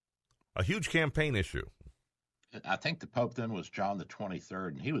campaign issue. I think the Pope then was John the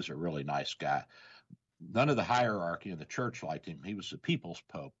 23rd, and he was a really nice guy. None of the hierarchy in the church liked him. He was the people's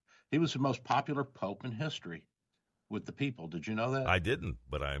Pope. He was the most popular Pope in history with the people. Did you know that? I didn't,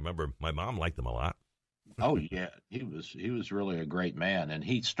 but I remember my mom liked him a lot. Oh yeah, he was really a great man, and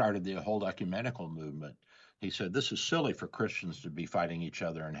he started the whole ecumenical movement. He said, this is silly for Christians to be fighting each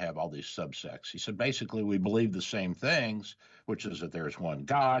other and have all these subsects. He said, basically, we believe the same things, which is that there's one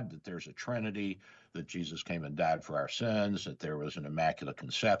God, that there's a Trinity, that Jesus came and died for our sins, that there was an immaculate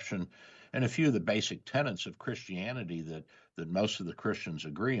conception, and a few of the basic tenets of Christianity that most of the Christians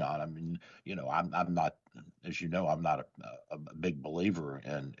agree on. I mean, I'm not, as you know, I'm not a big believer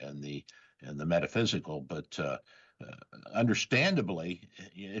in the metaphysical, but understandably,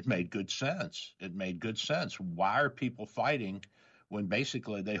 it made good sense. It made good sense. Why are people fighting when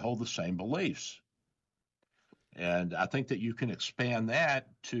basically they hold the same beliefs? And I think that you can expand that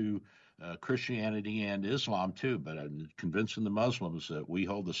to Christianity and Islam too, but convincing the Muslims that we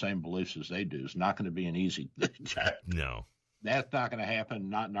hold the same beliefs as they do is not going to be an easy thing. No. That's not going to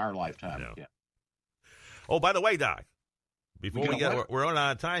happen, not in our lifetime. No. Yeah. Oh, by the way, Doc, before we're running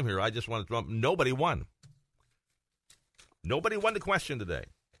out of time here, I just want to throw up, nobody won. Nobody won the question today.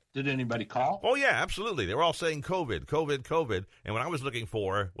 Did anybody call? Oh, yeah, absolutely. They were all saying COVID, COVID, COVID. And what I was looking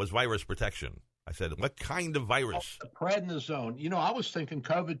for was virus protection. I said, what kind of virus? The prednisone. I was thinking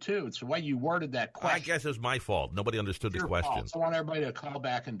COVID, too. It's the way you worded that question. I guess it's my fault. Nobody understood the question. Fault. I want everybody to call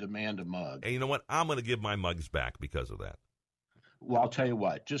back and demand a mug. And you know what? I'm going to give my mugs back because of that. Well, I'll tell you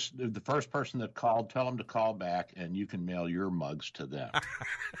what. Just the first person that called, tell them to call back, and you can mail your mugs to them.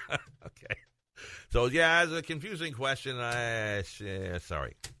 Okay. So, yeah, it's a confusing question.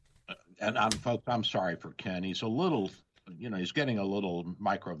 Sorry. And folks, I'm sorry for Ken. He's a little, he's getting a little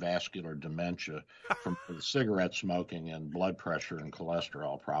microvascular dementia from cigarette smoking and blood pressure and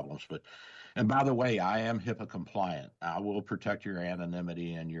cholesterol problems. And by the way, I am HIPAA compliant. I will protect your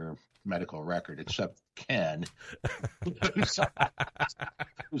anonymity and your medical record, except Ken,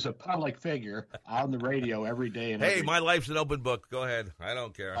 who's a public figure on the radio every day. Hey, my life's an open book. Go ahead. I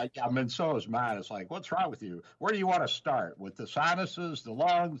don't care. So is mine. It's like, what's wrong with you? Where do you want to start? With the sinuses, the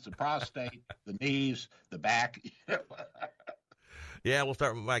lungs, the prostate, the knees, the back? Yeah, we'll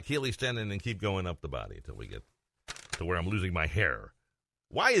start with my Achilles tendon and keep going up the body until we get to where I'm losing my hair.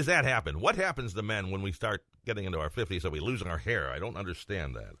 Why does that happen? What happens to men when we start getting into our 50s and we lose our hair? I don't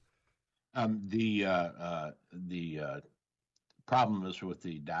understand that. The problem is with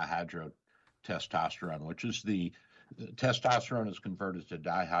the dihydrotestosterone, which is the testosterone is converted to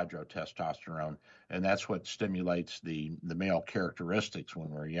dihydrotestosterone, and that's what stimulates the male characteristics when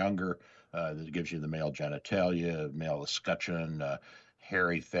we're younger. That gives you the male genitalia, male escutcheon,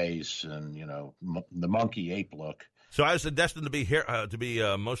 hairy face, and the monkey ape look. So I was destined to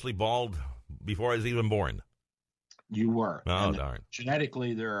be mostly bald before I was even born. You were. Oh, and darn.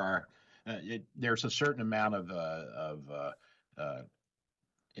 Genetically, there's a certain amount of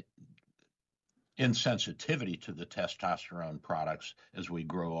insensitivity to the testosterone products as we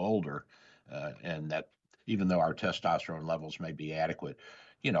grow older, and that even though our testosterone levels may be adequate,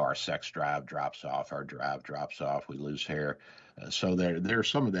 our sex drive drops off, our drive drops off, we lose hair. So there's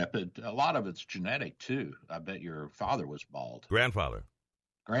some of that, but a lot of it's genetic too. I bet your father was bald. Grandfather.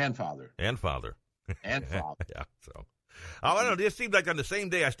 And father. And father. Yeah. So. I don't know. It seemed like on the same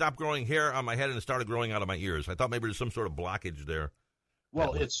day I stopped growing hair on my head and it started growing out of my ears. I thought maybe there's some sort of blockage there.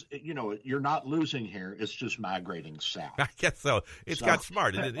 Well, it's, you're not losing hair. It's just migrating south. I guess so. It's got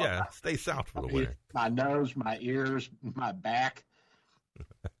smart. Stay south for the winter. My nose, my ears, my back.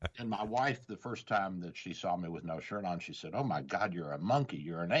 And my wife, the first time that she saw me with no shirt on, she said, "Oh, my God, you're a monkey.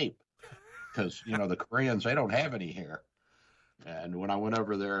 You're an ape." Because, the Koreans, they don't have any hair. And when I went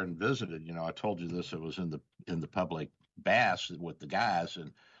over there and visited, I told you this, it was in the public baths with the guys,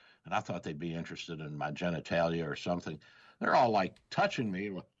 and I thought they'd be interested in my genitalia or something. They're all like touching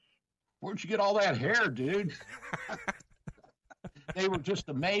me. Where'd you get all that hair, dude? They were just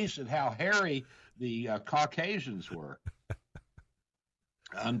amazed at how hairy the Caucasians were.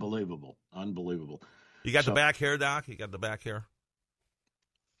 Unbelievable. You got the back hair, Doc? You got the back hair?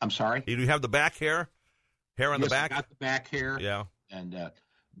 I'm sorry? Do you have the back hair? Hair on the back? I got the back hair. Yeah. And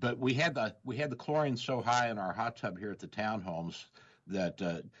but we had the chlorine so high in our hot tub here at the townhomes that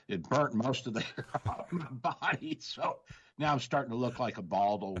it burnt most of the hair off my body. So now I'm starting to look like a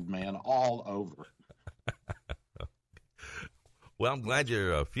bald old man all over. Well, I'm glad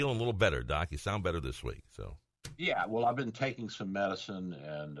you're feeling a little better, Doc. You sound better this week. So. Yeah, well, I've been taking some medicine,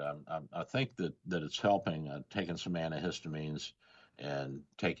 and I think that it's helping. Taking some antihistamines, and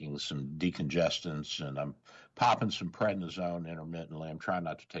taking some decongestants, and I'm popping some prednisone intermittently. I'm trying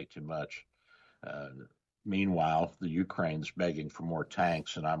not to take too much. Meanwhile, the Ukraine's begging for more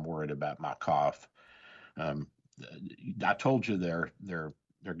tanks, and I'm worried about my cough. I told you they're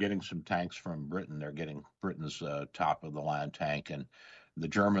getting some tanks from Britain. They're getting Britain's top of the line tank, and the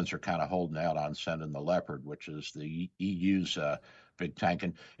Germans are kind of holding out on sending the Leopard, which is the EU's big tank.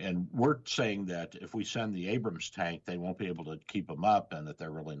 And we're saying that if we send the Abrams tank, they won't be able to keep them up, and that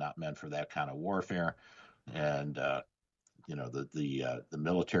they're really not meant for that kind of warfare. And the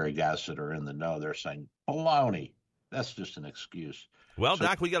military guys that are in the know, they're saying baloney. That's just an excuse. Well,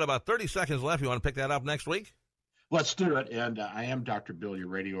 Doc, we got about 30 seconds left. You want to pick that up next week? Let's do it. And I am Dr. Bill, your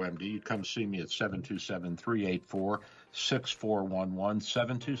radio MD. You come see me at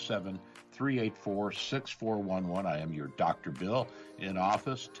 727-384-6411, 727-384-6411. I am your Dr. Bill in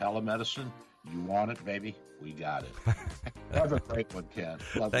office, telemedicine. You want it, baby? We got it. Have a great one, Ken.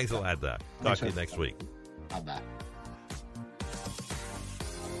 Thanks a lot, Doc. Talk to you next week. Bye-bye.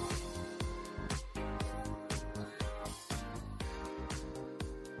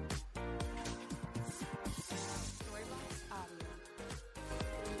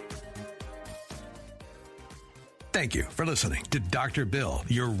 Thank you for listening to Dr. Bill,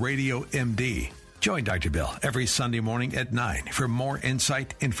 your radio MD. Join Dr. Bill every Sunday morning at 9 for more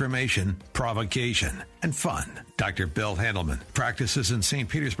insight, information, provocation, and fun. Dr. Bill Handelman practices in St.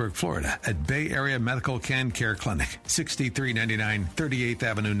 Petersburg, Florida at Bay Area Medical Can Care Clinic, 6399 38th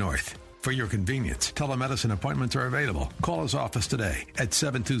Avenue North. For your convenience, telemedicine appointments are available. Call his office today at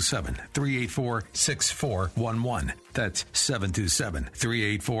 727-384-6411. That's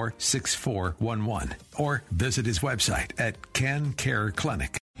 727-384-6411. Or visit his website at Can Care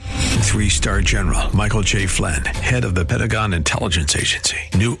Clinic. 3-star General Michael J. Flynn, head of the Pentagon Intelligence Agency,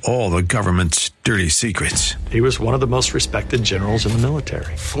 knew all the government's dirty secrets. He was one of the most respected generals in the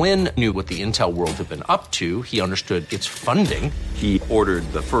military. Flynn knew what the intel world had been up to. He understood its funding. He ordered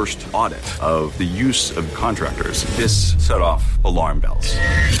the first audit of the use of contractors. This set off alarm bells.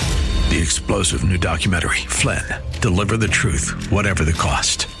 The explosive new documentary, Flynn, Deliver the Truth, Whatever the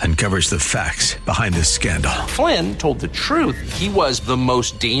Cost, uncovers the facts behind this scandal. Flynn told the truth. He was the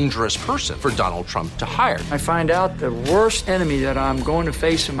most dangerous person for Donald Trump to hire. I find out the worst enemy that I'm going to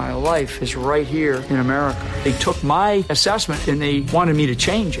face in my life is right here in America. They took my assessment and they wanted me to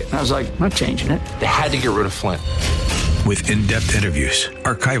change it. And I was like, I'm not changing it. They had to get rid of Flynn. With in-depth interviews,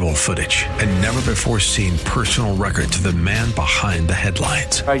 archival footage, and never-before-seen personal records of the man behind the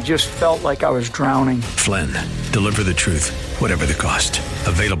headlines. I just felt like I was drowning. Flynn, Deliver the Truth, Whatever the Cost.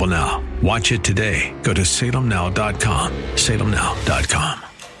 Available now. Watch it today. Go to salemnow.com. salemnow.com.